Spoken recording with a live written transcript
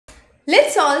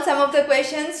Let's solve some of the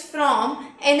questions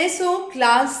from NSO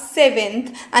class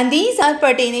 7th, and these are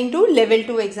pertaining to level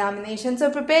 2 examination.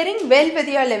 So preparing well with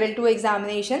your level 2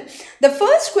 examination. The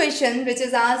first question which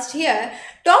is asked here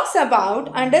talks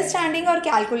about understanding or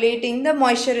calculating the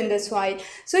moisture in the soil.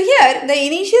 So here the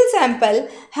initial sample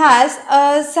has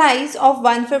a size of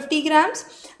 150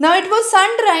 grams. Now it was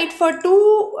sun-dried for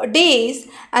 2 days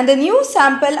and the new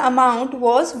sample amount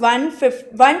was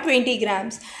 120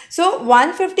 grams. So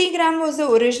 150 gram was the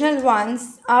original one.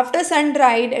 After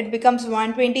sun-dried it becomes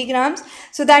 120 grams.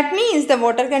 So that means the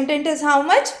water content is how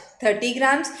much? 30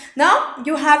 grams. Now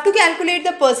you have to calculate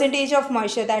the percentage of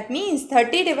moisture. That means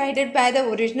 30 divided by the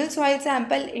original soil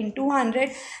sample into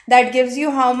 100. That gives you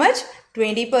how much?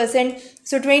 20%.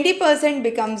 So 20%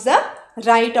 becomes the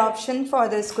right option for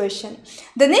this question.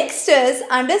 The next is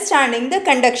understanding the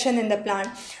conduction in the plant.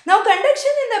 Now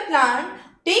conduction in the plant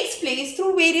takes place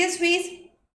through various ways.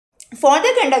 For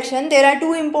the conduction, there are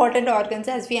two important organs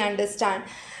as we understand.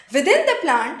 Within the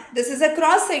plant, this is a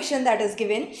cross section that is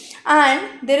given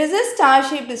and there is a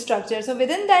star-shaped structure. So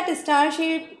within that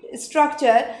star-shaped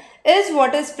structure is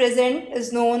what is present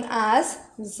is known as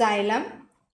xylem.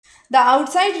 The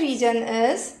outside region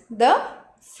is the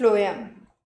phloem.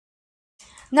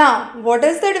 Now, what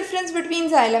is the difference between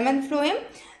xylem and phloem?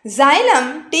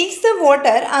 Xylem takes the water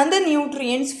and the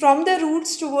nutrients from the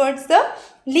roots towards the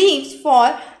leaves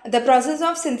for the process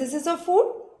of synthesis of food.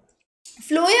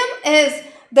 Phloem is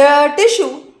the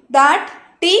tissue that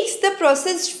takes the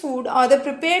processed food or the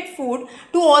prepared food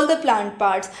to all the plant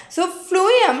parts. So,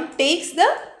 phloem takes the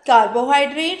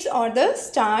carbohydrates or the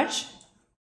starch.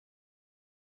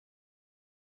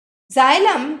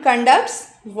 Xylem conducts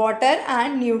water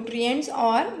and nutrients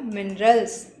or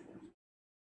minerals.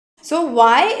 So,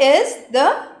 Y is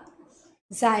the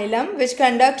xylem which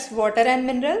conducts water and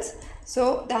minerals.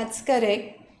 So, that's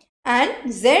correct.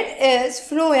 And Z is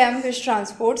phloem which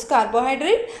transports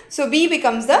carbohydrate. So, B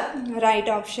becomes the right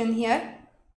option here.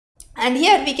 And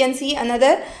here we can see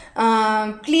another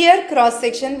clear cross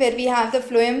section where we have the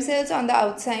phloem cells on the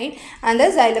outside and the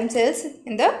xylem cells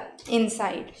in the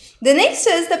inside. The next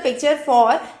is the picture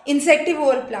for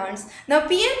insectivore plants. Now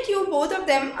P and Q, both of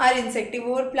them are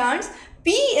insectivore plants.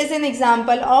 P is an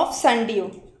example of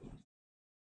sundew.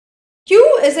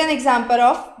 Q is an example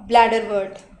of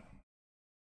bladderwort.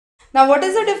 Now what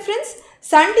is the difference?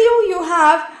 Sundew, you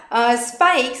have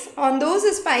spikes. On those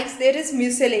spikes there is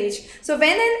mucilage. So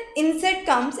when an insect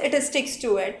comes, it sticks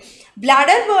to it.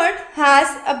 Bladderwort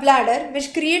has a bladder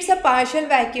which creates a partial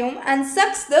vacuum and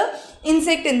sucks the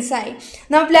insect inside.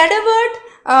 Now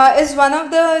bladderwort is one of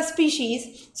the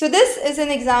species. So this is an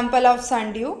example of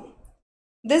sundew.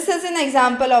 This is an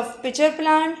example of pitcher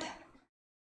plant.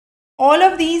 All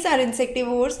of these are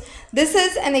insectivores. This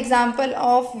is an example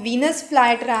of Venus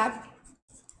flytrap.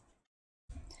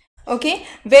 Okay,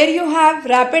 where you have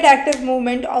rapid active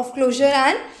movement of closure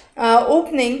and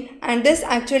opening, and this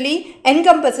actually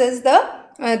encompasses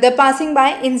the passing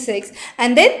by insects.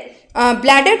 And then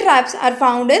bladder traps are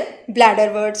found in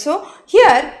bladderwort. So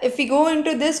here if we go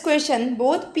into this question,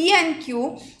 both P and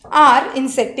Q are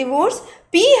insectivores.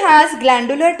 P has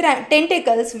glandular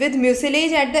tentacles with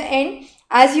mucilage at the end.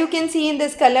 As you can see in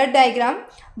this colored diagram,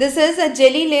 this is a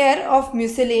jelly layer of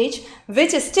mucilage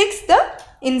which sticks the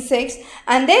insects,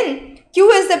 and then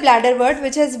Q is the bladderwort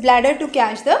which has bladder to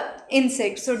catch the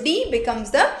insects. So D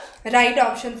becomes the right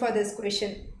option for this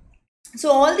question. So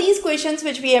all these questions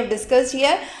which we have discussed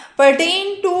here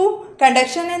pertain to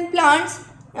conduction in plants,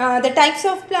 the types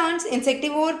of plants,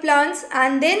 insectivore plants,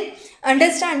 and then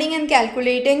understanding and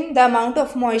calculating the amount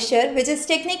of moisture, which is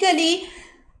technically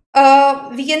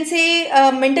we can say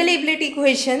a mental ability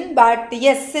question, but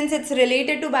yes, since it's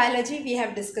related to biology, we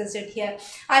have discussed it here.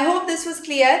 I hope this was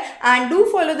clear, and do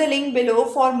follow the link below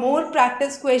for more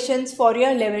practice questions for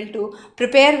your level 2.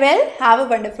 Prepare well. Have a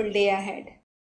wonderful day ahead.